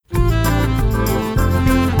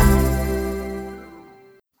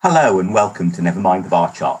Hello and welcome to Never Mind the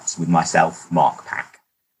Bar Charts with myself, Mark Pack.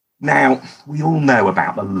 Now, we all know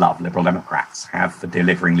about the love Liberal Democrats have for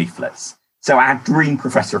delivering leaflets. So our dream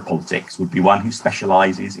professor of politics would be one who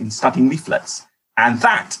specialises in studying leaflets. And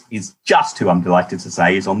that is just who I'm delighted to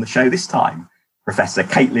say is on the show this time, Professor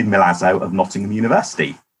Caitlin Milazzo of Nottingham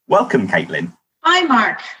University. Welcome, Caitlin. Hi,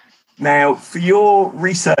 Mark. Now, for your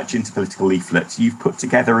research into political leaflets, you've put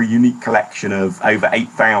together a unique collection of over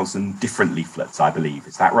 8,000 different leaflets, I believe.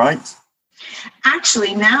 Is that right?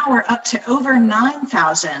 Actually, now we're up to over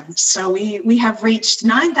 9,000. So we have reached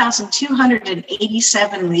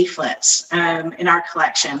 9,287 leaflets in our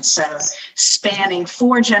collection. So spanning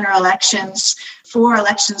 4 general elections, 4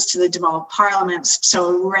 elections to the devolved parliaments. So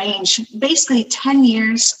a range, basically 10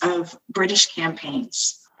 years of British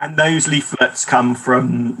campaigns. And those leaflets come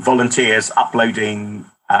from volunteers uploading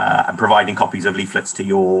and providing copies of leaflets to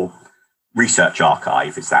your research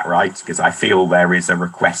archive, is that right? Because I feel there is a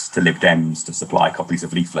request to Lib Dems to supply copies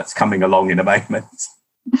of leaflets coming along in a moment.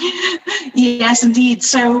 Yes, indeed.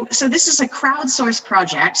 So this is a crowdsourced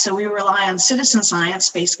project. So we rely on citizen science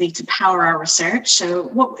basically to power our research. So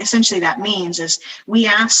what essentially that means is we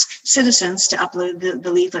ask citizens to upload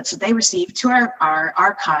the leaflets that they receive to our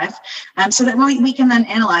archive so that we can then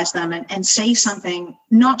analyze them and say something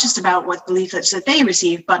not just about what the leaflets that they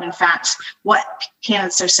receive, but in fact, what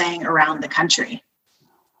candidates are saying around the country.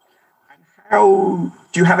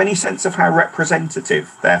 Do you have any sense of how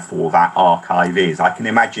representative, therefore, that archive is? I can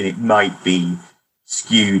imagine it might be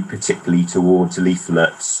skewed particularly towards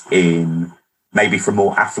leaflets in maybe from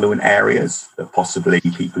more affluent areas, that possibly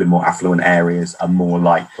people in more affluent areas are more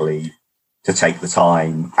likely to take the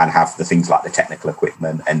time and have the things like the technical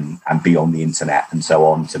equipment and be on the internet and so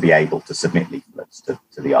on to be able to submit leaflets to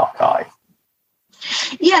the archive.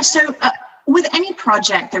 Yeah, so with any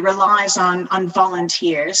project that relies on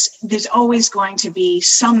volunteers, there's always going to be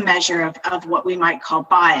some measure of what we might call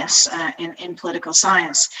bias in political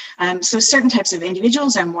science. So certain types of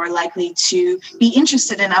individuals are more likely to be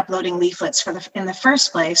interested in uploading leaflets in the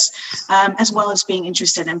first place, as well as being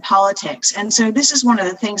interested in politics. And so this is one of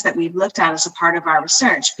the things that we've looked at as a part of our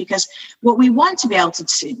research, because what we want to be able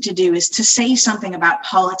to do is to say something about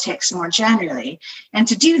politics more generally. And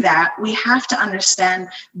to do that, we have to understand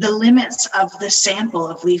the limits of the sample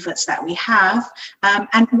of leaflets that we have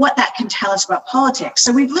and what that can tell us about politics.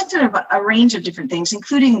 So we've looked at a range of different things,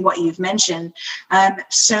 including what you've mentioned.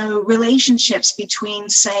 So relationships between,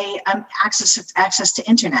 say, access to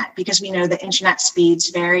internet, because we know that internet speeds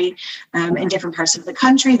vary in different parts of the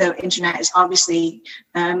country, though internet is obviously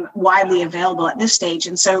widely available at this stage.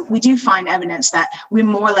 And so we do find evidence that we're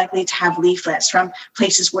more likely to have leaflets from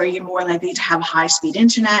places where you're more likely to have high-speed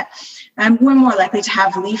internet. We're more likely to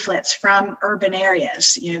have leaflets from urban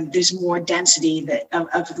areas. There's more density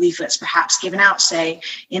of leaflets perhaps given out, say,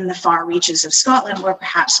 in the far reaches of Scotland, where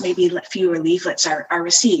perhaps maybe fewer leaflets are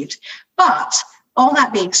received. But all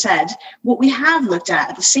that being said, what we have looked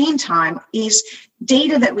at the same time is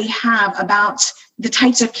data that we have about the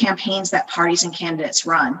types of campaigns that parties and candidates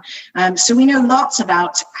run. So we know lots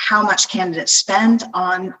about how much candidates spend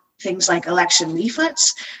on things like election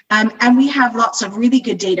leaflets. And we have lots of really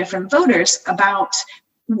good data from voters about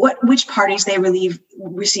which parties they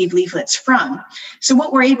receive leaflets from. So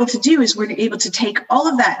what we're able to do is we're able to take all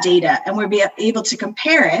of that data and we're able to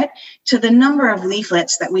compare it to the number of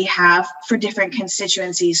leaflets that we have for different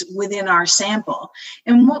constituencies within our sample.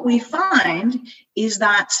 And what we find is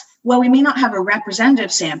that while we may not have a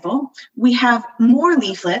representative sample, we have more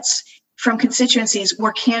leaflets from constituencies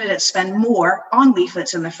where candidates spend more on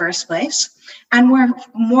leaflets in the first place, and where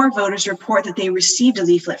more voters report that they received a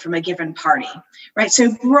leaflet from a given party, right?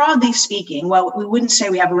 So broadly speaking, well, we wouldn't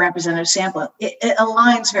say we have a representative sample. It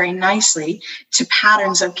aligns very nicely to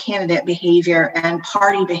patterns of candidate behavior and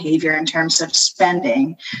party behavior in terms of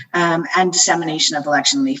spending and dissemination of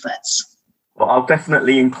election leaflets. Well, I'll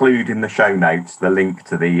definitely include in the show notes the link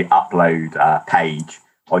to the upload page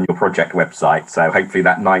on your project website. So hopefully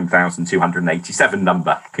that 9,287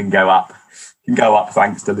 number can go up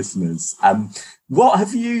thanks to listeners. What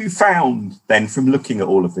have you found then from looking at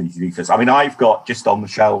all of these leaflets? I mean, I've got just on the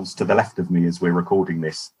shelves to the left of me as we're recording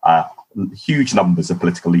this, huge numbers of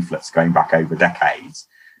political leaflets going back over decades.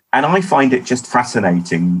 And I find it just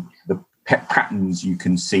fascinating, the patterns you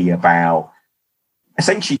can see about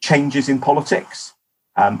essentially changes in politics.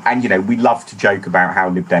 And, we love to joke about how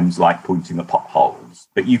Lib Dems like pointing at potholes,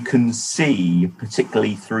 but you can see,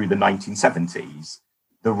 particularly through the 1970s,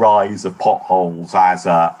 the rise of potholes as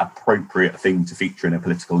an appropriate thing to feature in a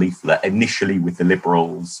political leaflet, initially with the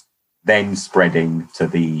Liberals, then spreading to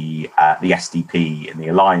the SDP in the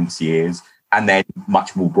Alliance years, and then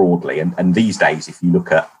much more broadly. And these days, if you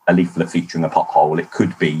look at a leaflet featuring a pothole, it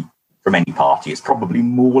could be from any party. It's probably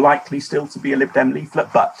more likely still to be a Lib Dem leaflet,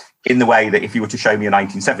 but in the way that if you were to show me a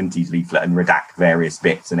 1970s leaflet and redact various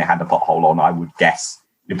bits and it had a pothole on, I would guess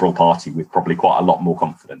Liberal Party with probably quite a lot more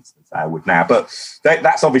confidence than I would now. But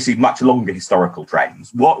that's obviously much longer historical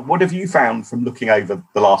trends. What have you found from looking over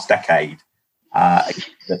the last decade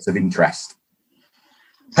that's of interest?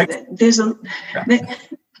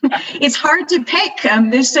 It's hard to pick.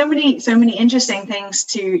 There's so many interesting things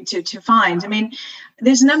to find. I mean,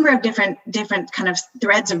 there's a number of different kind of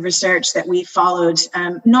threads of research that we followed,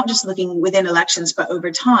 not just looking within elections, but over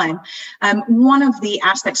time. One of the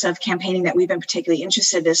aspects of campaigning that we've been particularly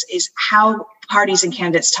interested in is how parties and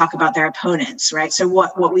candidates talk about their opponents, right? So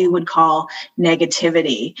what we would call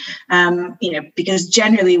negativity, because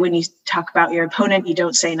generally when you talk about your opponent, you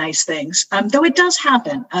don't say nice things, though it does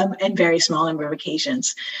happen in very small number of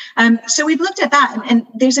occasions. So we've looked at that, and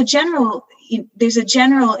there's a general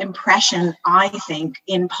impression, I think,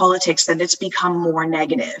 in politics that it's become more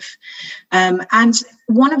negative. And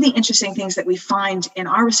one of the interesting things that we find in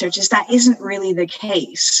our research is that isn't really the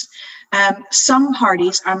case. Some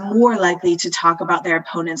parties are more likely to talk about their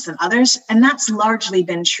opponents than others, and that's largely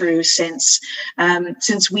been true since our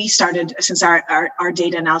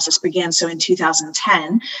data analysis began, so in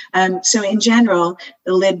 2010. So in general,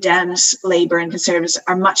 the Lib Dems, Labour, and Conservatives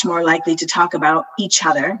are much more likely to talk about each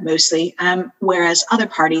other, mostly, whereas other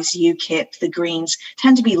parties, UKIP, the Greens,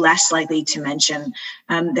 tend to be less likely to mention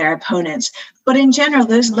their opponents. But in general,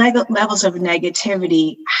 those levels of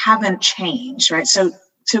negativity haven't changed, right? So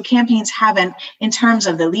campaigns haven't, in terms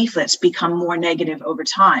of the leaflets, become more negative over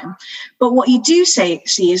time. But what you do see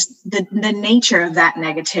is the nature of that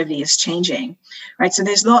negativity is changing, right? So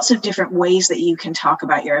there's lots of different ways that you can talk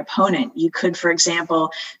about your opponent. You could, for example,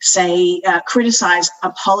 say, criticize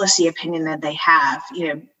a policy opinion that they have,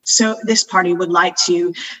 so this party would like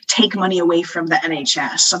to take money away from the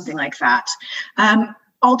NHS, something like that.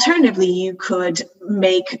 Alternatively, you could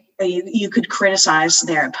criticize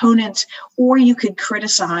their opponent, or you could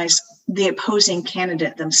criticize the opposing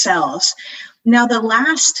candidate themselves. Now,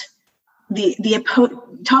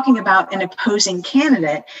 talking about an opposing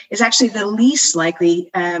candidate is actually the least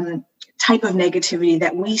likely type of negativity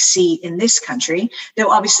that we see in this country,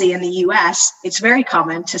 though obviously in the US, it's very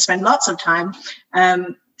common to spend lots of time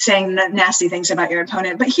saying nasty things about your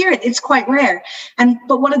opponent. But here it's quite rare.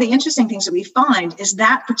 But one of the interesting things that we find is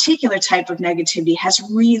that particular type of negativity has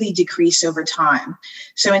really decreased over time.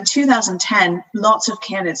 So in 2010, lots of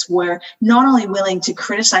candidates were not only willing to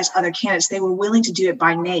criticize other candidates, they were willing to do it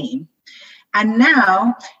by name. And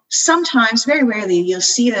now, sometimes, very rarely, you'll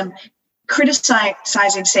see them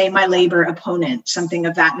criticizing, say, my Labour opponent, something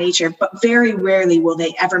of that nature, but very rarely will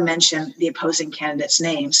they ever mention the opposing candidate's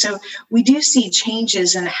name. So we do see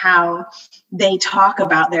changes in how they talk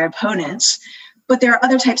about their opponents, but there are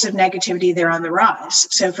other types of negativity that are on the rise.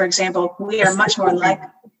 So, for example, we are much more like...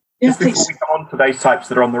 Just before we come on to those types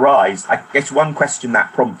that are on the rise, I guess one question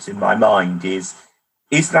that prompts in my mind is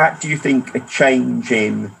that, do you think, a change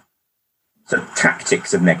in sort of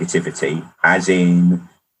tactics of negativity, as in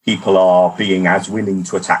people are being as willing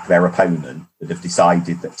to attack their opponent that have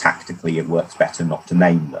decided that tactically it works better not to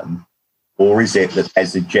name them? Or is it that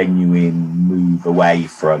there's a genuine move away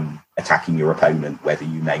from attacking your opponent, whether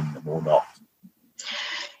you name them or not?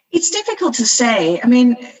 It's difficult to say. I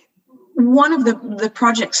mean, one of the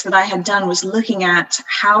projects that I had done was looking at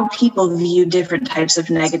how people view different types of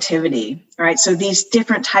negativity, right? So these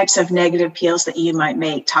different types of negative appeals that you might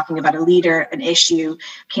make, talking about a leader, an issue,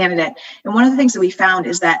 candidate. And one of the things that we found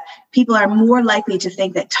is that people are more likely to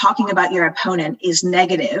think that talking about your opponent is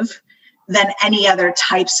negative than any other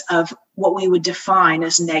types of what we would define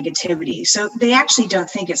as negativity. So they actually don't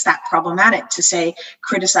think it's that problematic to, say,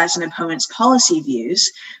 criticize an opponent's policy views.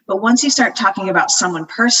 But once you start talking about someone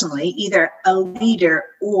personally, either a leader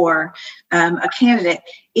or a candidate,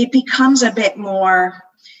 it becomes a bit more...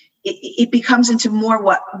 It becomes into more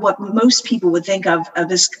what most people would think of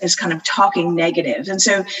as kind of talking negative. And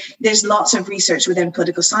so there's lots of research within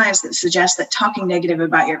political science that suggests that talking negative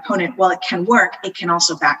about your opponent, while it can work, it can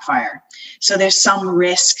also backfire. So there's some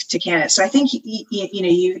risk to candidates. So I think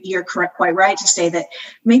you're correct, quite right to say that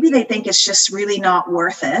maybe they think it's just really not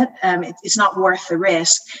worth it. It's not worth the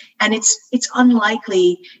risk, and it's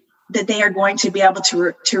unlikely that they are going to be able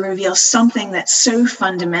to reveal something that's so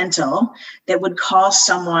fundamental that would cause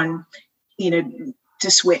someone, to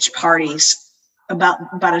switch parties about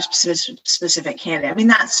a specific candidate. I mean,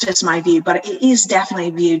 that's just my view, but it is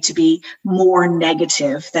definitely viewed to be more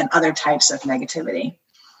negative than other types of negativity.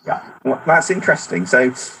 Yeah, well, that's interesting.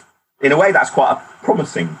 So in a way, that's quite a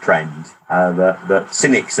promising trend. That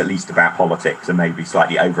cynics, at least about politics, are maybe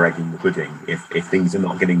slightly over egging the pudding if things are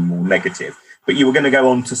not getting more negative. But you were going to go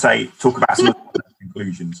on to talk about some of the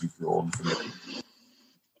conclusions you've drawn from it.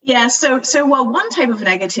 Yeah, so while one type of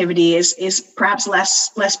negativity is perhaps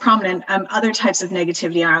less prominent, other types of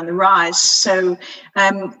negativity are on the rise. So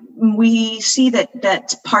we see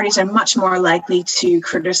that parties are much more likely to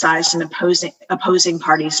criticize an opposing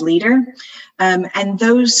party's leader, and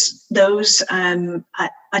those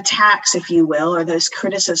attacks, if you will, or those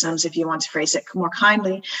criticisms, if you want to phrase it more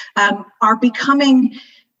kindly, are becoming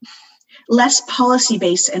less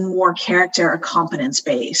policy-based and more character or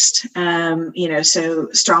competence-based. So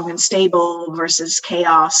strong and stable versus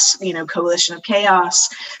chaos, coalition of chaos,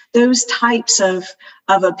 those types of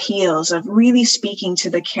appeals, of really speaking to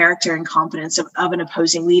the character and competence of an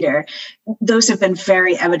opposing leader, those have been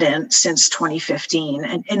very evident since 2015,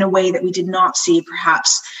 and in a way that we did not see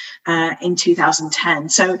perhaps in 2010.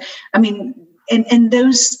 So, I mean, in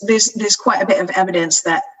those, there's quite a bit of evidence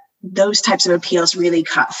that those types of appeals really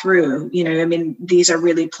cut through. These are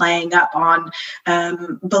really playing up on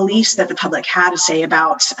beliefs that the public had to say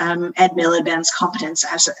about Ed Miliband's competence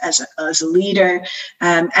as a leader,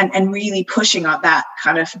 and really pushing on that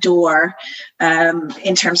kind of door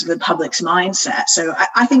in terms of the public's mindset. So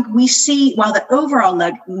I think we see, while the overall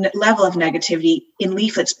level of negativity in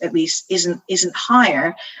leaflets at least isn't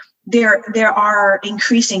higher, there are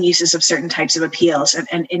increasing uses of certain types of appeals,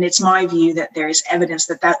 and it's my view that there is evidence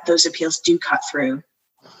that those appeals do cut through.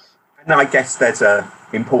 And I guess there's an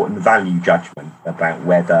important value judgment about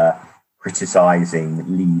whether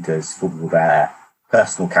criticising leaders for their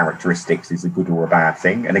personal characteristics is a good or a bad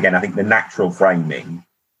thing. And again, I think the natural framing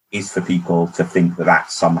is for people to think that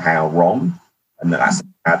that's somehow wrong and that that's a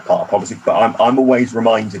bad part of politics. But I'm always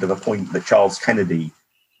reminded of a point that Charles Kennedy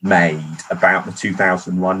made about the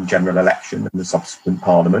 2001 general election and the subsequent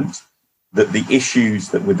parliament, that the issues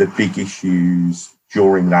that were the big issues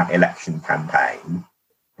during that election campaign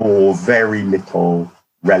bore very little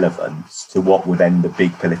relevance to what were then the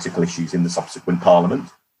big political issues in the subsequent parliament.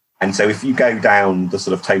 And so if you go down the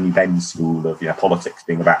sort of Tony Benn school of politics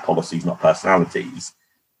being about policies, not personalities,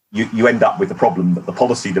 you end up with the problem that the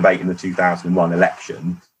policy debate in the 2001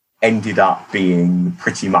 election ended up being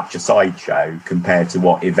pretty much a sideshow compared to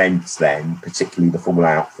what events then, particularly the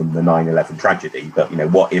fallout from the 9/11 tragedy, but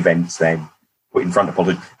what events then put in front of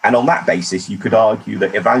politics. And on that basis, you could argue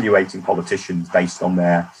that evaluating politicians based on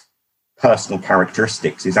their personal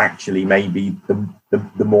characteristics is actually maybe the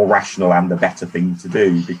more rational and the better thing to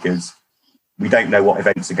do, because we don't know what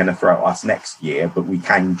events are going to throw at us next year, but we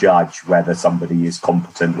can judge whether somebody is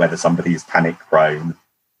competent, whether somebody is panic prone,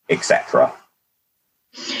 etc.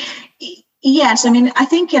 Yes, I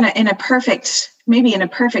think in a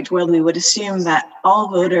perfect world, we would assume that all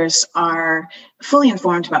voters are fully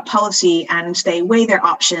informed about policy and they weigh their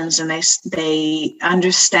options and they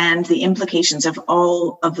understand the implications of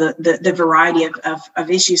all of the variety of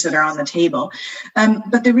issues that are on the table.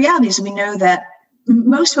 But the reality is, we know that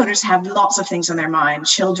most voters have lots of things on their mind: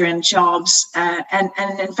 children, jobs, and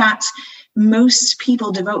in fact, most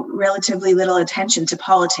people devote relatively little attention to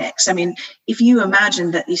politics. If you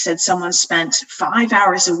imagine that you said someone spent 5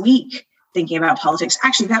 hours a week thinking about politics,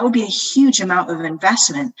 actually, that would be a huge amount of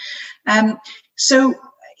investment. So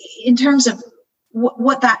in terms of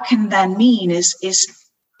what that can then mean is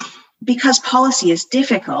because policy is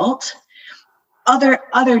difficult, other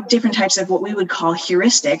different types of what we would call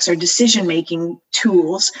heuristics or decision-making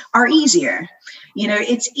tools are easier.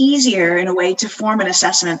 It's easier in a way to form an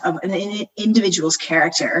assessment of an individual's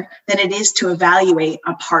character than it is to evaluate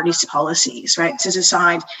a party's policies, right? To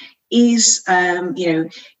decide, is a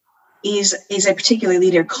particular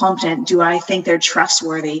leader competent? Do I think they're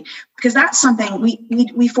trustworthy? Because that's something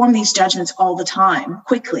we form these judgments all the time,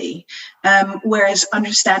 quickly. Whereas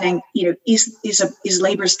understanding, is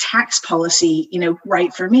Labour's tax policy,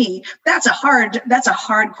 right for me? That's a hard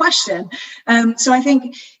question. So I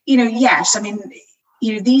think, yes,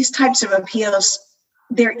 these types of appeals,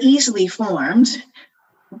 they're easily formed,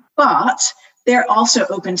 but they're also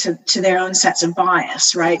open to their own sets of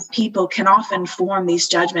bias, right? People can often form these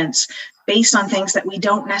judgments based on things that we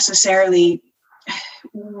don't necessarily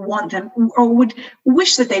want them or would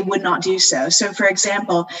wish that they would not do so. So, for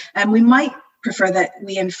example, we might prefer that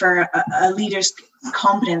we infer a leader's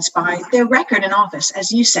competence by their record in office.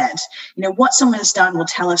 As you said, what someone has done will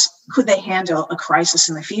tell us, could they handle a crisis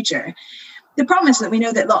in the future? The problem is that we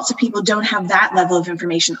know that lots of people don't have that level of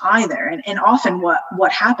information either. And often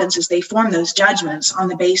what happens is they form those judgments on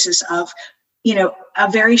the basis of, a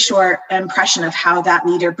very short impression of how that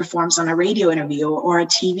leader performs on a radio interview or a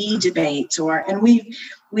TV debate, and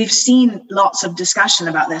we've seen lots of discussion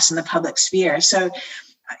about this in the public sphere. So,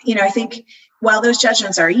 I think while those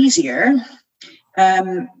judgments are easier,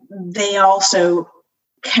 they also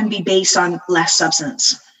can be based on less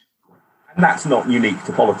substance. And that's not unique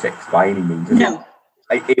to politics by any means. No.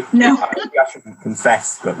 No. I shouldn't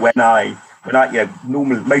confess, but when I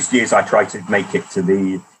normally most years I try to make it to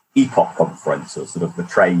the EPOC conference, or sort of the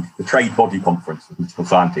trade body conference for digital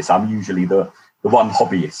scientists. I'm usually the one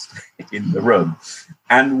hobbyist in the room.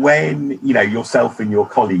 And when, yourself and your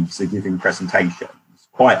colleagues are giving presentations,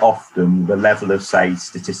 quite often the level of, say,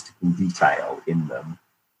 statistical detail in them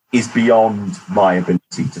is beyond my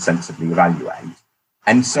ability to sensibly evaluate.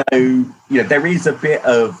 And so, there is a bit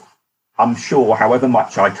of, I'm sure, however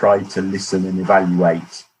much I try to listen and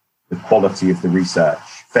evaluate the quality of the research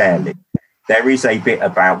fairly, there is a bit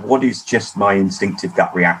about what is just my instinctive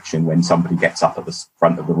gut reaction when somebody gets up at the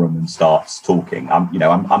front of the room and starts talking.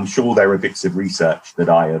 I'm sure there are bits of research that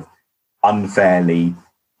I have unfairly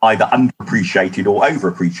either underappreciated or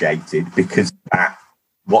overappreciated because of that,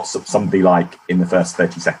 what's somebody like in the first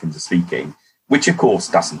 30 seconds of speaking, which of course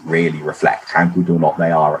doesn't really reflect how good or not they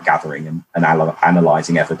are at gathering and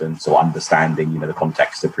analysing evidence or understanding, the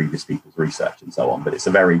context of previous people's research and so on. But it's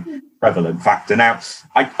a very prevalent factor. Now,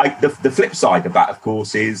 the flip side of that, of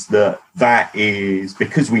course, is that is,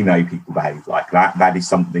 because we know people behave like that, that is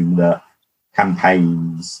something that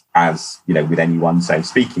campaigns, as, with anyone, say,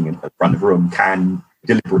 speaking in front of a room, can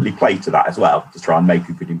deliberately play to that as well, to try and make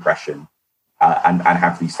a good impression. And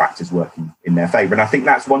have these factors working in their favour. And I think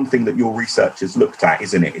that's one thing that your research has looked at,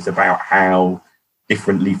 isn't it? Is about how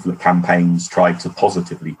different leaflet campaigns try to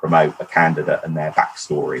positively promote a candidate and their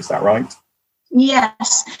backstory. Is that right?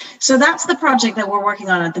 Yes. So that's the project that we're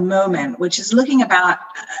working on at the moment, which is looking about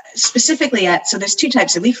specifically at, so there's two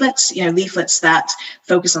types of leaflets, leaflets that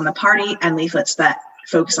focus on the party and leaflets that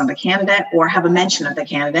focus on the candidate or have a mention of the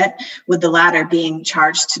candidate, with the latter being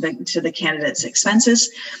charged to the candidate's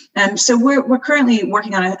expenses. So we're currently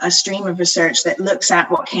working on a stream of research that looks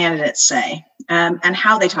at what candidates say and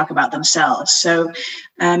how they talk about themselves. So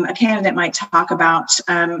a candidate might talk about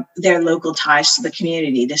their local ties to the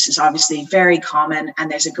community. This is obviously very common,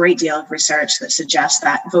 and there's a great deal of research that suggests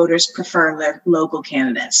that voters prefer their local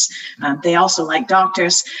candidates. They also like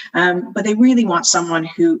doctors, but they really want someone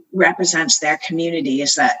who represents their community,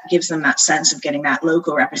 as that gives them that sense of getting that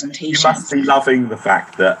local representation. You must be loving the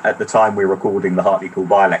fact that at the time we're recording, the Hartlepool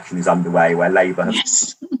by-election is underway, where Labour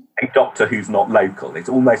has a doctor who's not local. It's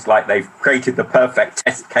almost like they've created the perfect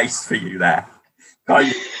test case for you there.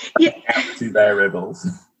 Kind of to their riddles.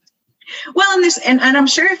 Well, and I'm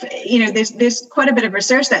sure if there's quite a bit of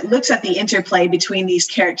research that looks at the interplay between these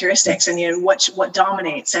characteristics and what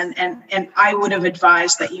dominates. And I would have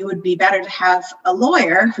advised that you would be better to have a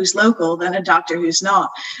lawyer who's local than a doctor who's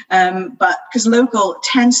not. But because local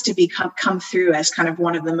tends to come through as kind of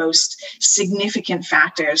one of the most significant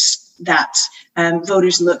factors that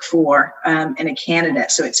voters look for in a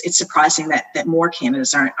candidate. So it's surprising that more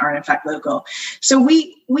candidates aren't in fact local. So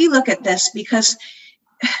we look at this because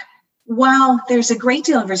while there's a great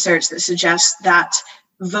deal of research that suggests that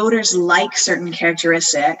voters like certain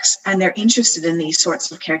characteristics and they're interested in these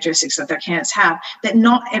sorts of characteristics that their candidates have, that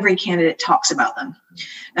not every candidate talks about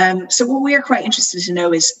them. So what we are quite interested to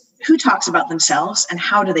know is who talks about themselves and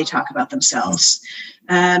how do they talk about themselves.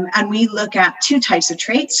 And we look at two types of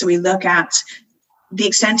traits. So we look at the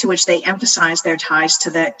extent to which they emphasize their ties to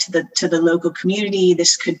the local community.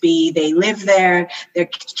 This could be they live there, their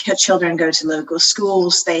children go to local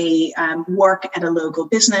schools, they work at a local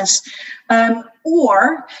business,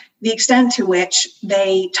 or the extent to which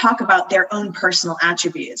they talk about their own personal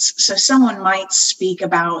attributes. So someone might speak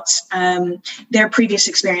about their previous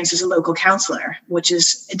experience as a local councillor, which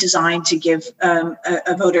is designed to give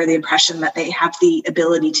a voter the impression that they have the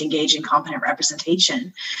ability to engage in competent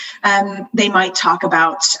representation. They might talk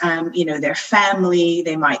about their family,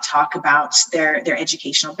 they might talk about their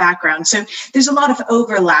educational background. So there's a lot of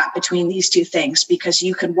overlap between these two things, because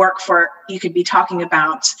you could be talking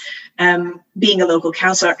about being a local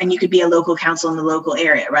councillor, and you could be a local council in the local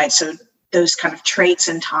area, right? So those kind of traits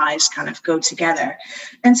and ties kind of go together.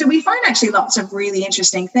 And so we find actually lots of really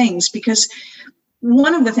interesting things, because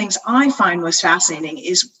one of the things I find most fascinating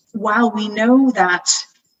is, while we know that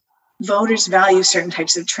voters value certain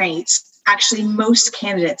types of traits, actually most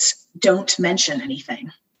candidates don't mention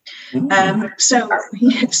anything. So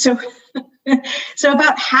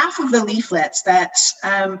about half of the leaflets that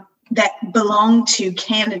belong to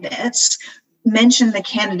candidates mention the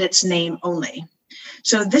candidate's name only.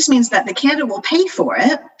 So this means that the candidate will pay for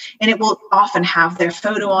it, and it will often have their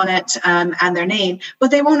photo on it and their name,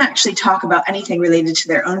 but they won't actually talk about anything related to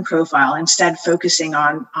their own profile, instead focusing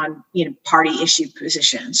on party issue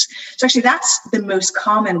positions. So actually that's the most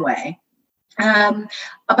common way.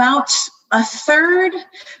 About a third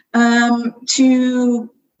to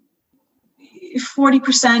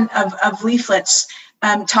 40% of leaflets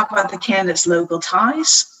talk about the candidate's local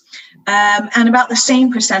ties. And about the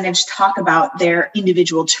same percentage talk about their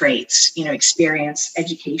individual traits, experience,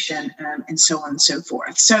 education, and so on and so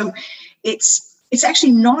forth. So it's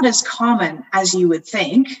actually not as common as you would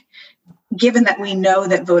think, given that we know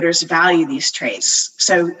that voters value these traits.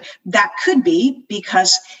 So that could be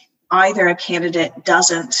because either a candidate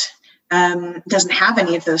doesn't have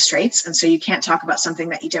any of those traits, and so you can't talk about something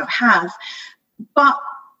that you don't have. But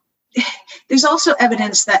there's also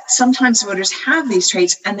evidence that sometimes voters have these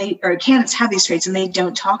traits or candidates have these traits and they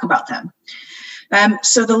don't talk about them.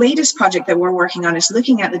 So the latest project that we're working on is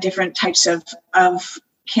looking at the different types of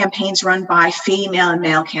campaigns run by female and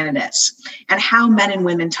male candidates and how men and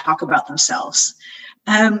women talk about themselves.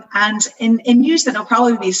 And in news that will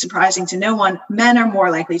probably be surprising to no one, men are more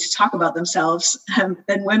likely to talk about themselves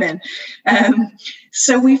than women.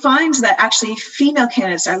 So we find that actually female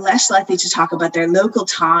candidates are less likely to talk about their local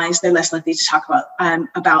ties. They're less likely to talk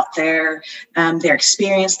about their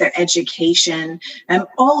experience, their education,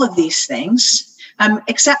 all of these things.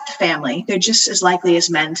 Except family, they're just as likely as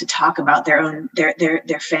men to talk about their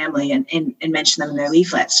family and mention them in their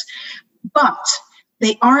leaflets. But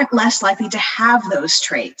they aren't less likely to have those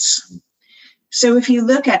traits. So if you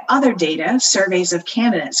look at other data, surveys of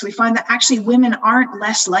candidates, we find that actually women aren't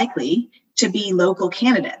less likely to be local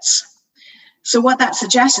candidates. So what that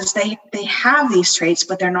suggests is they have these traits,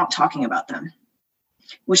 but they're not talking about them,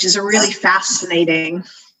 which is a really fascinating.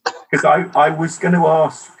 Because I was going to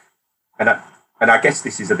ask, and I guess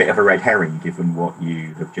this is a bit of a red herring given what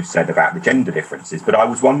you have just said about the gender differences, but I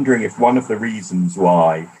was wondering if one of the reasons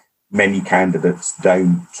why many candidates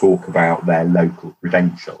don't talk about their local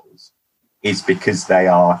credentials is because they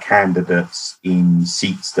are candidates in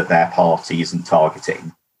seats that their party isn't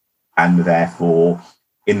targeting. And therefore,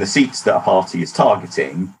 in the seats that a party is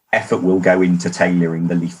targeting, effort will go into tailoring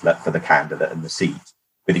the leaflet for the candidate and the seat.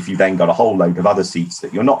 But if you've then got a whole load of other seats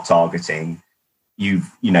that you're not targeting, you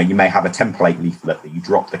may have a template leaflet that you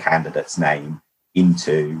drop the candidate's name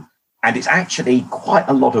into. And it's actually quite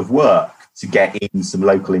a lot of work to get in some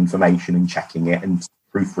local information and checking it and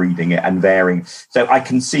proofreading it and varying. So I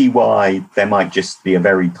can see why there might just be a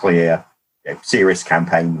very clear serious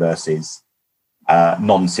campaign versus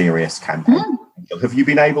non-serious campaign. Have you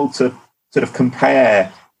been able to sort of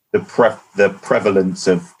compare the prevalence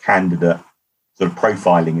of candidate sort of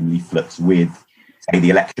profiling in leaflets with, say, the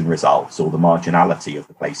election results or the marginality of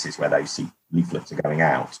the places where those leaflets are going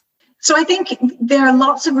out? So I think there are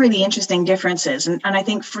lots of really interesting differences. And I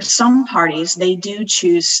think for some parties, they do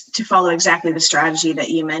choose to follow exactly the strategy that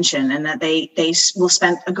you mentioned, and that they will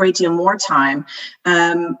spend a great deal more time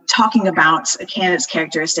talking about a candidate's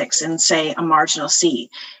characteristics in, say, a marginal seat.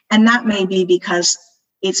 And that may be because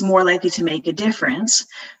it's more likely to make a difference,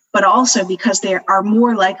 but also because they are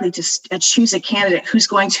more likely to choose a candidate who's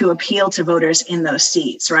going to appeal to voters in those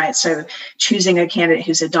seats, right? So choosing a candidate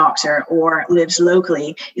who's a doctor or lives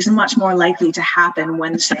locally is much more likely to happen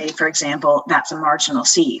when, say, for example, that's a marginal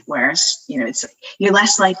seat, whereas, you're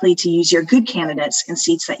less likely to use your good candidates in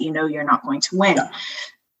seats that you're not going to win. Yeah.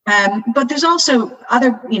 But there's also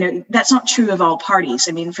other, that's not true of all parties.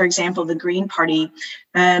 I mean, for example, the Green Party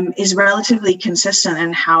is relatively consistent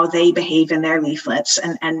in how they behave in their leaflets.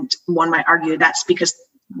 And one might argue that's because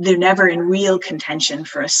they're never in real contention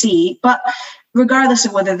for a seat. But regardless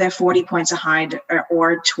of whether they're 40 points behind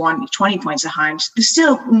or 20 points behind, they're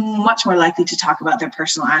still much more likely to talk about their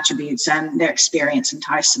personal attributes and their experience and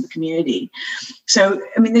ties to the community. So,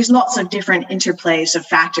 I mean, there's lots of different interplays of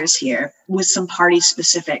factors here with some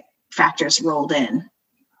party-specific factors rolled in.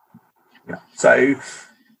 Yeah. So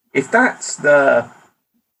if that's the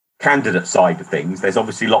candidate side of things, there's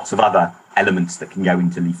obviously lots of other elements that can go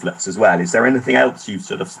into leaflets as well. Is there anything else you've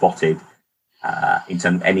sort of spotted in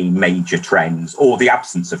terms of any major trends or the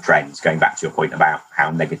absence of trends, going back to your point about how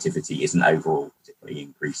negativity isn't overall particularly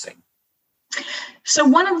increasing? So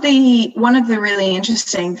one of the really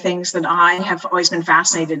interesting things that I have always been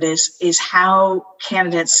fascinated is how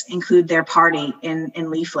candidates include their party in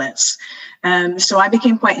leaflets. So I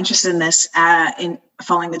became quite interested in this in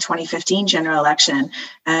following the 2015 general election,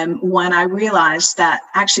 when I realized that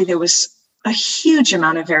actually there was a huge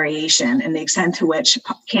amount of variation in the extent to which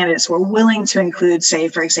candidates were willing to include, say,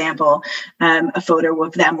 for example, a photo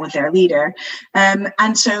of them with their leader.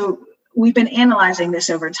 And so we've been analyzing this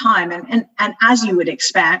over time, and as you would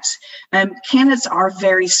expect, candidates are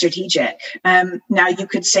very strategic. Now, you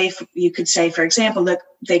could say, for example, look,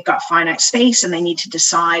 they've got finite space and they need to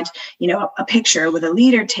decide, a picture with a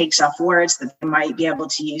leader takes off words that they might be able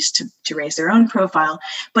to use to raise their own profile.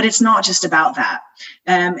 But it's not just about that.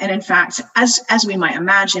 And in fact, as we might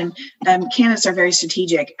imagine, candidates are very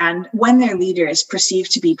strategic, and when their leader is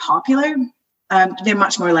perceived to be popular, they're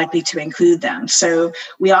much more likely to include them. So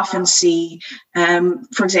we often see,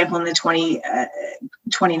 for example, in the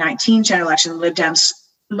 2019 general election, Lib Dems,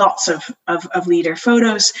 lots of leader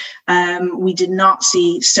photos. We did not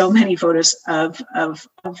see so many photos of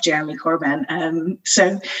Jeremy Corbyn,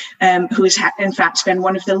 who has in fact been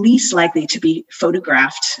one of the least likely to be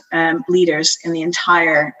photographed leaders in the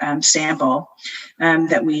entire sample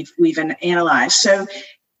that we've analyzed. So.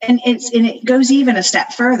 And it goes even a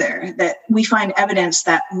step further, that we find evidence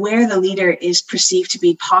that where the leader is perceived to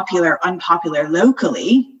be popular, unpopular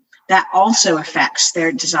locally, that also affects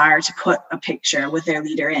their desire to put a picture with their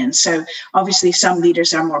leader in. So obviously some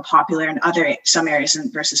leaders are more popular in some areas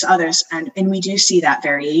versus others, and we do see that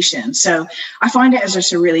variation. So I find it as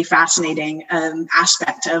just a really fascinating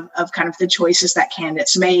aspect of kind of the choices that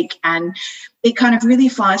candidates make. And it kind of really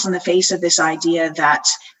flies in the face of this idea that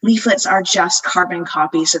leaflets are just carbon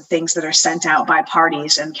copies of things that are sent out by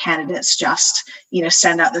parties, and candidates just,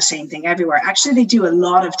 send out the same thing everywhere. Actually, they do a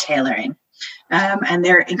lot of tailoring, and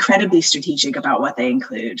they're incredibly strategic about what they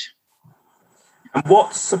include. And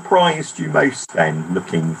what surprised you most then,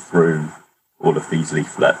 looking through all of these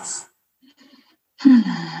leaflets?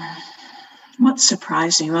 What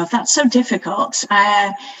surprised me? Well, that's so difficult.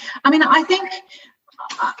 I think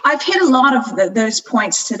I've hit a lot of those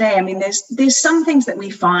points today. I mean, there's some things that we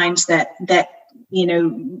find that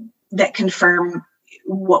confirm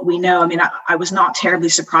what we know. I mean, I was not terribly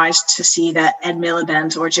surprised to see that Ed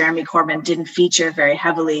Miliband or Jeremy Corbyn didn't feature very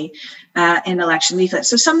heavily in election leaflets.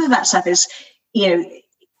 So some of that stuff is,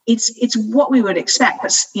 it's what we would expect,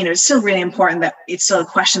 but it's still really important that it's still a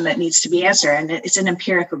question that needs to be answered, and it's an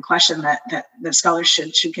empirical question that scholars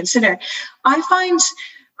should consider. I find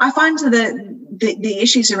the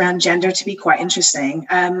issues around gender to be quite interesting,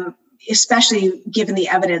 especially given the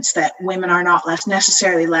evidence that women are not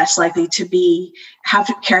necessarily less likely to have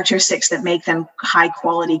characteristics that make them high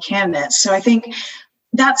quality candidates. So I think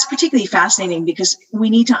that's particularly fascinating, because we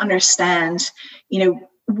need to understand,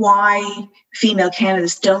 why female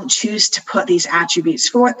candidates don't choose to put these attributes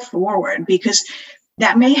forward, because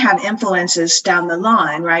that may have influences down the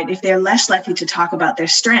line, right? If they're less likely to talk about their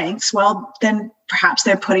strengths, well, then perhaps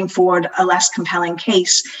they're putting forward a less compelling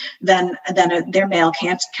case than their male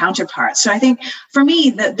counterparts. So I think for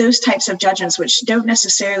me, those types of judgments, which don't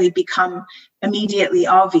necessarily become immediately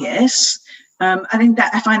obvious, I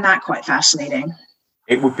find that quite fascinating.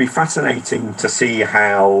 It would be fascinating to see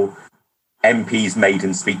how MPs'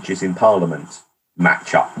 maiden speeches in Parliament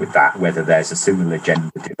match up with that, whether there's a similar gender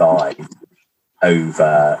divide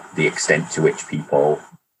over the extent to which people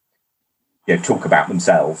talk about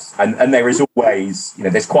themselves. And there is always,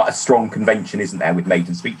 there's quite a strong convention, isn't there, with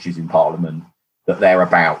maiden speeches in Parliament, that they're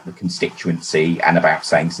about the constituency and about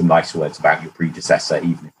saying some nice words about your predecessor,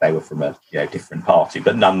 even if they were from a different party.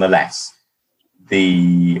 But nonetheless,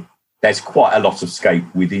 there's quite a lot of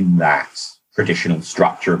scope within that traditional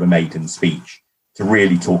structure of a maiden speech to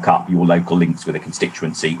really talk up your local links with a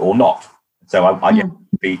constituency or not. So I guess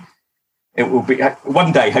it will be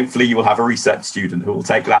one day, hopefully you will have a research student who will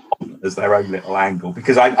take that on as their own little angle,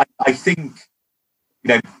 because I think,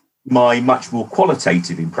 my much more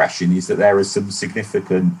qualitative impression is that there are some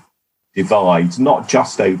significant divides, not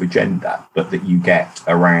just over gender, but that you get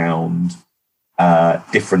around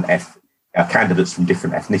different candidates from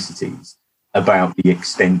different ethnicities about the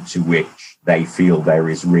extent to which they feel there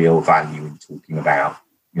is real value in talking about,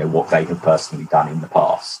 what they have personally done in the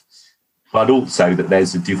past, but also that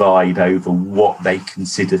there's a divide over what they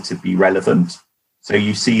consider to be relevant. So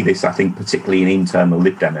you see this, I think, particularly in internal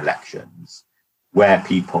Lib Dem elections, where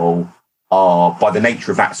people are, by the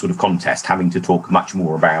nature of that sort of contest, having to talk much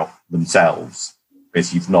more about themselves,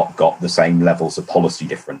 because you've not got the same levels of policy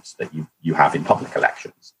difference that you have in public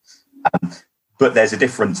elections. But there's a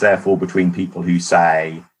difference, therefore, between people who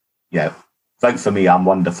say, vote for me, I'm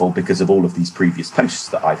wonderful because of all of these previous posts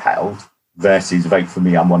that I've held, versus vote for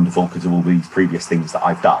me, I'm wonderful because of all these previous things that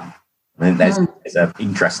I've done. And there's an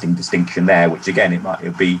interesting distinction there, which again,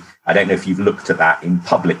 it'll be, I don't know if you've looked at that in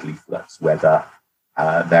public leaflets, whether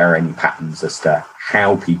there are any patterns as to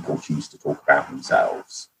how people choose to talk about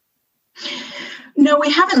themselves. No,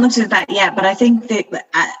 we haven't looked at that yet, but I think that,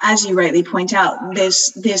 as you rightly point out,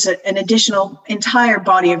 there's an additional entire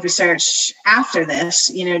body of research after this,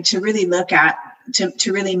 to really look at,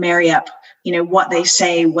 to really marry up, what they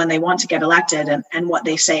say when they want to get elected and what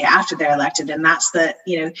they say after they're elected. And that's the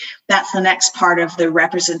next part of the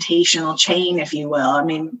representational chain, if you will.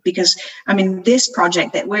 Because this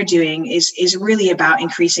project that we're doing is really about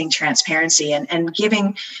increasing transparency and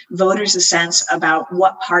giving voters a sense about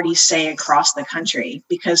what parties say across the country.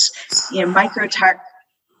 Because,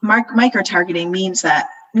 micro-targeting means that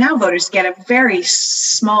now voters get a very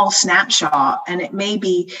small snapshot, and it may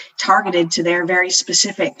be targeted to their very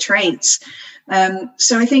specific traits.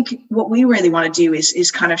 So I think what we really want to do is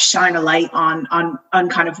kind of shine a light on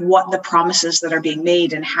kind of what the promises that are being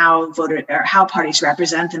made and how parties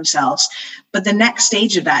represent themselves. But the next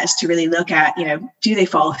stage of that is to really look at, do they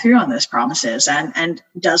follow through on those promises, and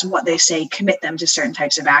does what they say commit them to certain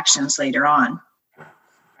types of actions later on?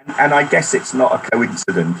 And I guess it's not a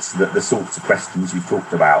coincidence that the sorts of questions you've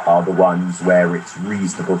talked about are the ones where it's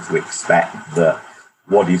reasonable to expect that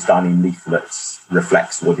what is done in leaflets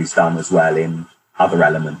reflects what is done as well in other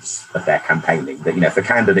elements of their campaigning. That, if a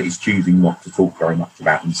candidate is choosing not to talk very much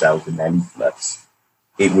about themselves in their leaflets,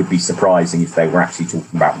 it would be surprising if they were actually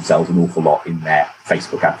talking about themselves an awful lot in their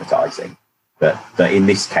Facebook advertising. That in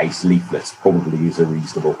this case, leaflets probably is a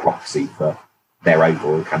reasonable proxy for their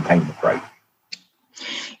overall campaign approach.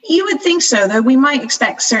 You would think so, though we might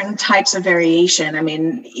expect certain types of variation.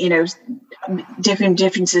 Different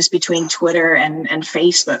differences between Twitter and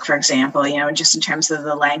Facebook, for example, just in terms of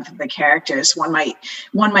the length of the characters. One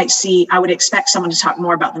might see, I would expect someone to talk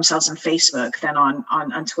more about themselves on Facebook than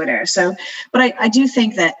on Twitter. So, but I do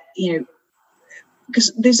think that,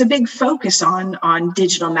 because there's a big focus on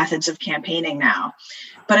digital methods of campaigning now.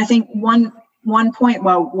 But I think one point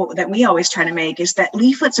that we always try to make is that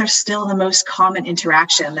leaflets are still the most common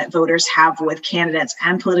interaction that voters have with candidates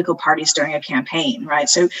and political parties during a campaign, right?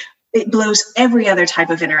 So it blows every other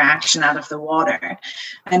type of interaction out of the water.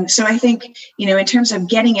 And so I think, in terms of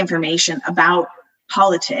getting information about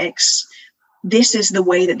politics, this is the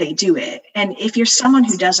way that they do it. And if you're someone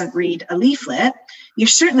who doesn't read a leaflet, you're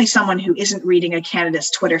certainly someone who isn't reading a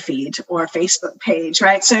candidate's Twitter feed or Facebook page,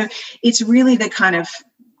 right? So it's really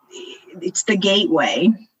it's the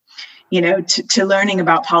gateway, to learning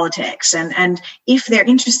about politics. And if they're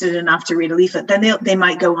interested enough to read a leaflet, then they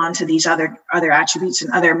might go on to these other attributes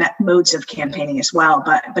and other modes of campaigning as well.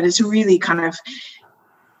 But it's really kind of,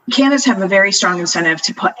 candidates have a very strong incentive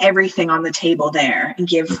to put everything on the table there and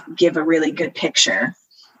give a really good picture.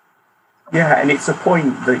 Yeah, and it's a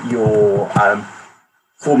point that your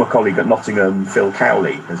former colleague at Nottingham, Phil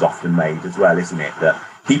Cowley, has often made as well, isn't it? That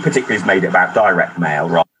he particularly has made it about direct mail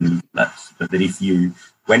rather than leaflets, but that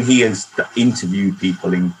when he has interviewed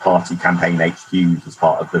people in party campaign HQs as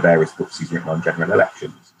part of the various books he's written on general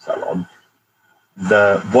elections and so on,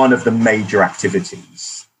 one of the major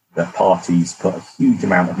activities that parties put a huge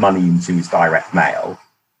amount of money into is direct mail,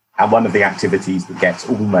 and one of the activities that gets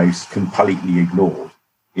almost completely ignored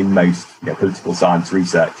in most political science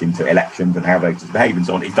research into elections and how voters behave and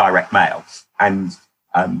so on is direct mail. And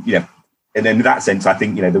and in that sense, I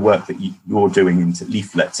think, the work that you're doing into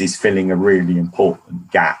leaflets is filling a really important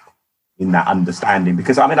gap in that understanding.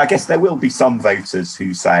 Because, I guess there will be some voters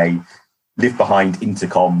who say live behind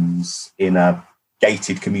intercoms in a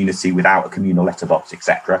gated community without a communal letterbox,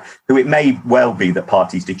 etc., who it may well be that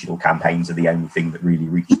parties' digital campaigns are the only thing that really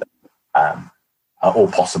reach them, or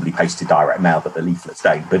possibly posted direct mail, but the leaflets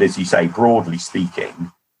don't. But as you say, broadly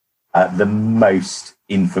speaking, the most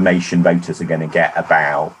information voters are going to get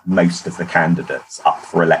about most of the candidates up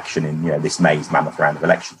for election in this May's mammoth round of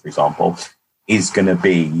elections, for example, is going to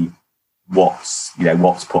be what's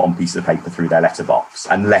put on piece of paper through their letterbox,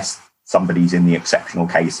 unless somebody's in the exceptional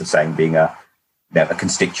case of saying being a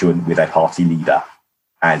constituent with a party leader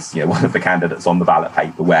as one of the candidates on the ballot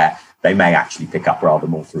paper, where they may actually pick up rather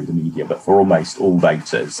more through the media. But for almost all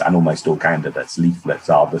voters and almost all candidates, leaflets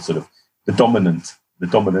are the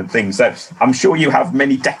dominant thing. So I'm sure you have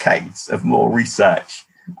many decades of more research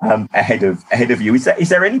ahead of you. Is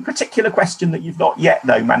there any particular question that you've not yet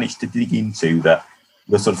though managed to dig into that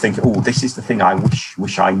you're sort of thinking, oh, this is the thing I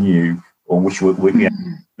wish I knew, or wish we're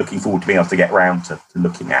looking forward to being able to get around to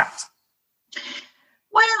looking at?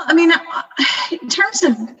 Well, in terms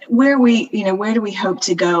of where do we hope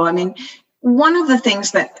to go? One of the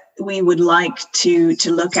things that we would like to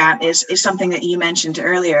look at is something that you mentioned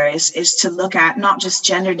earlier, is to look at not just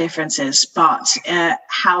gender differences, but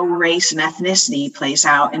how race and ethnicity plays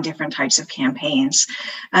out in different types of campaigns.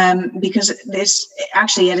 Because this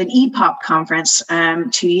actually at an EPOP conference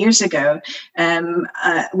 2 years ago,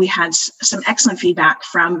 we had some excellent feedback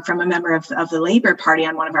from a member of the Labour Party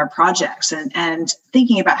on one of our projects, and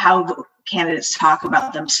thinking about how candidates talk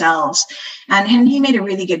about themselves. And he made a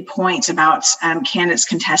really good point about candidates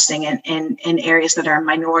contesting in areas that are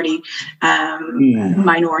minority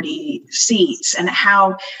seats, and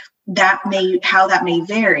how that may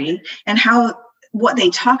vary, and how what they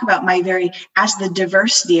talk about might vary as the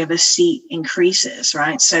diversity of a seat increases,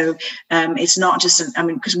 right? So it's not just,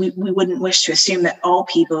 because we wouldn't wish to assume that all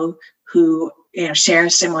people who share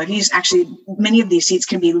similar views. Actually, many of these seats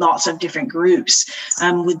can be lots of different groups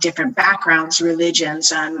with different backgrounds,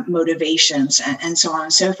 religions, motivations, and so on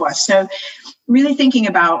and so forth. So really thinking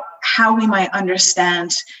about how we might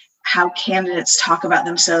understand how candidates talk about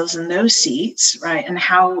themselves in those seats, right? And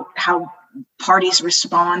how parties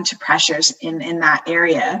respond to pressures in that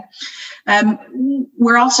area.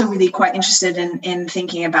 We're also really quite interested in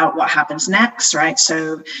thinking about what happens next, right?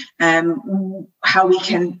 So how we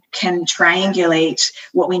can triangulate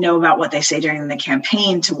what we know about what they say during the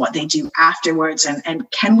campaign to what they do afterwards, and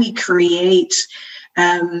can we create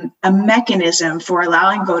a mechanism for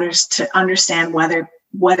allowing voters to understand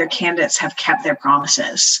whether candidates have kept their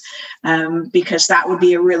promises, because that would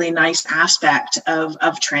be a really nice aspect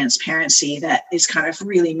of transparency that is kind of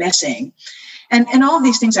really missing. And all of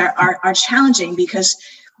these things are challenging, because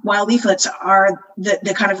while leaflets are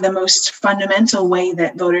the kind of the most fundamental way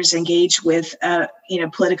that voters engage with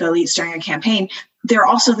political elites during a campaign, they're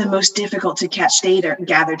also the most difficult to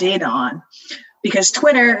gather data on, because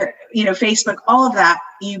Twitter, Facebook, all of that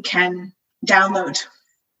you can download.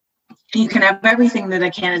 You can have everything that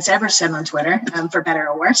a candidate's ever said on Twitter, for better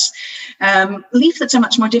or worse. Leaflets are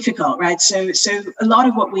much more difficult, right? So a lot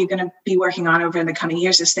of what we're going to be working on over the coming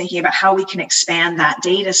years is thinking about how we can expand that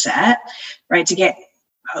data set, right, to get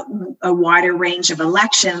a wider range of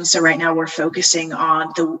elections. So right now we're focusing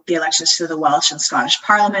on the elections to the Welsh and Scottish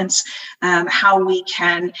parliaments, how we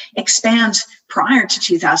can expand prior to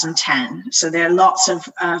 2010. So there are lots of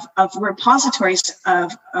repositories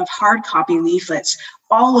of hard copy leaflets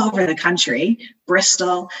all over the country,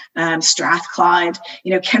 Bristol, Strathclyde.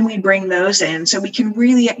 Can we bring those in so we can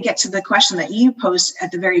really get to the question that you posed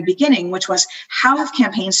at the very beginning, which was, how have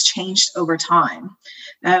campaigns changed over time?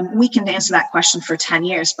 We can answer that question for 10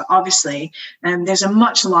 years, but obviously there's a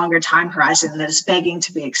much longer time horizon that is begging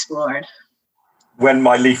to be explored. When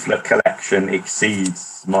my leaflet collection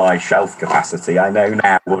exceeds my shelf capacity, I know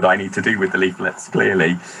now what I need to do with the leaflets,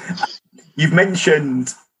 clearly. You've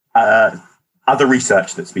mentioned other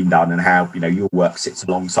research that's been done and how your work sits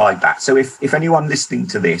alongside that. So if anyone listening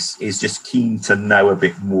to this is just keen to know a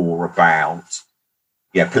bit more about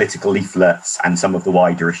political leaflets and some of the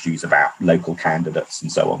wider issues about local candidates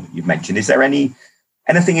and so on that you've mentioned, is there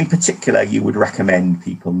anything in particular you would recommend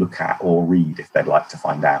people look at or read if they'd like to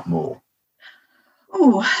find out more?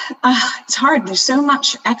 Oh, it's hard. There's so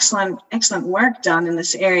much excellent work done in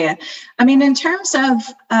this area. In terms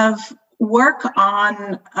of work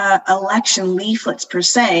on election leaflets per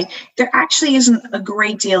se, there actually isn't a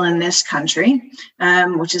great deal in this country,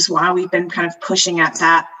 which is why we've been kind of pushing at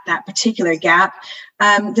that particular gap.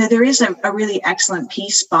 There is a really excellent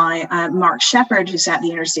piece by Mark Shepherd, who's at the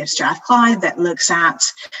University of Strathclyde, that looks at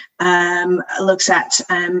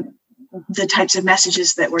the types of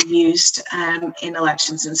messages that were used in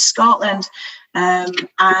elections in Scotland,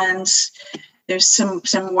 and there's some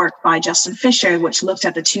work by Justin Fisher, which looked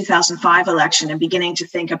at the 2005 election and beginning to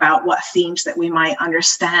think about what themes that we might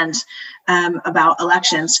understand about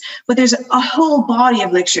elections. But there's a whole body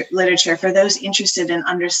of literature for those interested in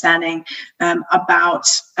understanding about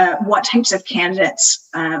what types of candidates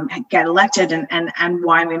get elected and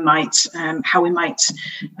why we might, how we might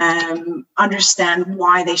understand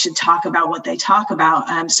why they should talk about what they talk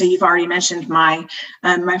about. So you've already mentioned my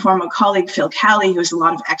former colleague, Phil Cowley, who has a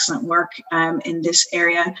lot of excellent work in this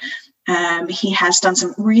area. He has done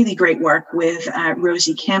some really great work with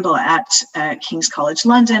Rosie Campbell at King's College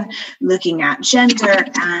London, looking at gender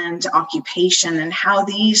and occupation and how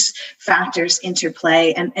these factors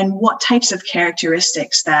interplay and what types of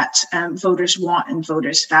characteristics that voters want and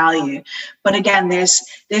voters value. But again,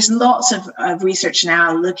 there's lots of research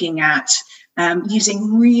now looking at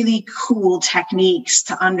using really cool techniques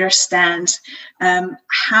to understand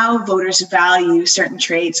how voters value certain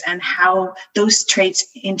traits and how those traits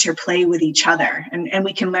interplay with each other. And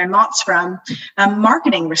we can learn lots from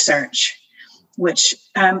marketing research. which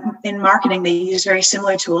in marketing they use very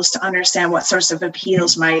similar tools to understand what sorts of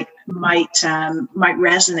appeals might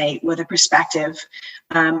resonate with a prospective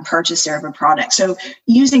purchaser of a product. So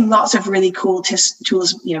using lots of really cool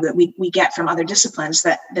tools, that we get from other disciplines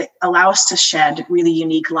that allow us to shed really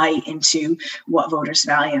unique light into what voters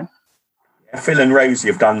value. Phil and Rosie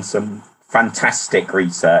have done some fantastic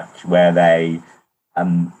research where they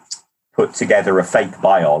put together a fake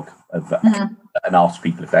biog of and ask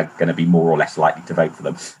people if they're going to be more or less likely to vote for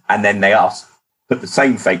them. And then they put the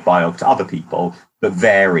same fake biog to other people, but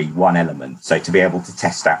vary one element. So to be able to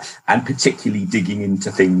test out, and particularly digging into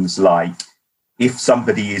things like, if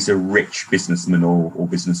somebody is a rich businessman or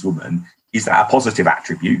businesswoman, is that a positive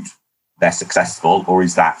attribute? They're successful, or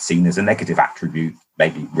is that seen as a negative attribute?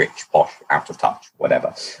 Maybe rich, posh, out of touch,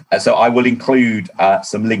 whatever. So I will include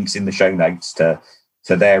some links in the show notes to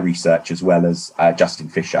their research, as well as Justin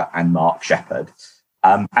Fisher and Mark Shepherd.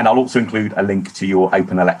 And I'll also include a link to your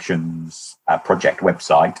Open Elections project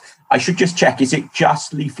website. I should just check, is it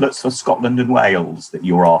just leaflets for Scotland and Wales that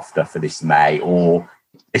you're after for this May, or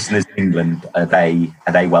listeners in England, are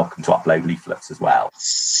they welcome to upload leaflets as well?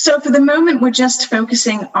 So for the moment, we're just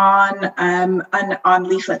focusing on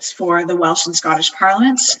leaflets for the Welsh and Scottish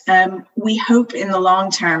Parliaments. We hope in the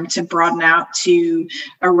long term to broaden out to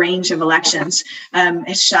a range of elections.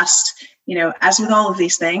 It's just, as with all of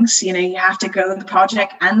these things, you have to go the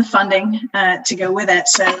project and the funding to go with it.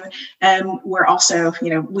 So we're also,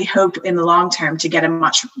 we hope in the long term to get a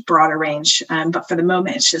much broader range. But for the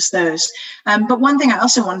moment, it's just those. But one thing I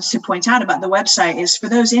also wanted to point out about the website is, for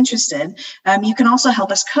those interested, you can also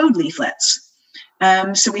help us code leaflets.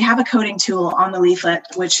 So we have a coding tool on the leaflet,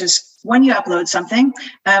 which is when you upload something,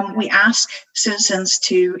 we ask citizens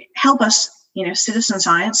to help us, citizen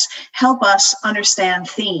science, help us understand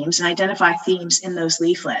themes and identify themes in those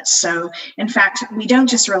leaflets. So in fact, we don't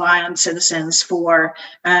just rely on citizens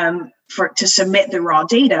to submit the raw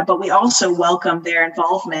data, but we also welcome their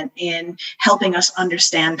involvement in helping us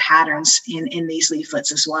understand patterns in these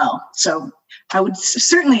leaflets as well. So I would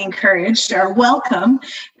certainly encourage or welcome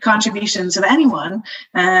contributions of anyone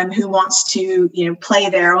who wants to, play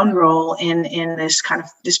their own role in this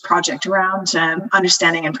this project around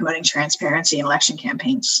understanding and promoting transparency in election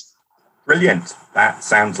campaigns. Brilliant. That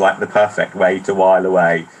sounds like the perfect way to while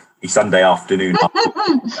away a Sunday afternoon,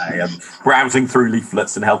 browsing through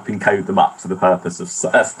leaflets and helping code them up for the purpose of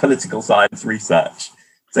political science research.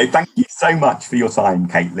 So thank you so much for your time,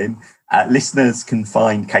 Caitlin. Listeners can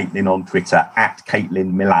find Caitlin on Twitter at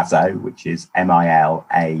Caitlin Milazzo, which is MILAZZO,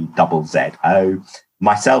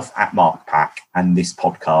 myself at Mark Pack, and this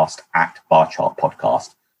podcast at Bar Chart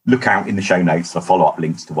Podcast. Look out in the show notes for follow-up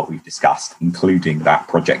links to what we've discussed, including that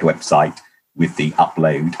project website with the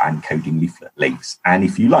upload and coding leaflet links. And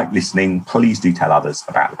if you like listening, please do tell others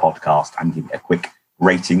about the podcast and give it a quick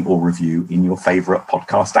rating or review in your favourite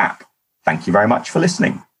podcast app. Thank you very much for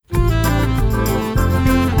listening.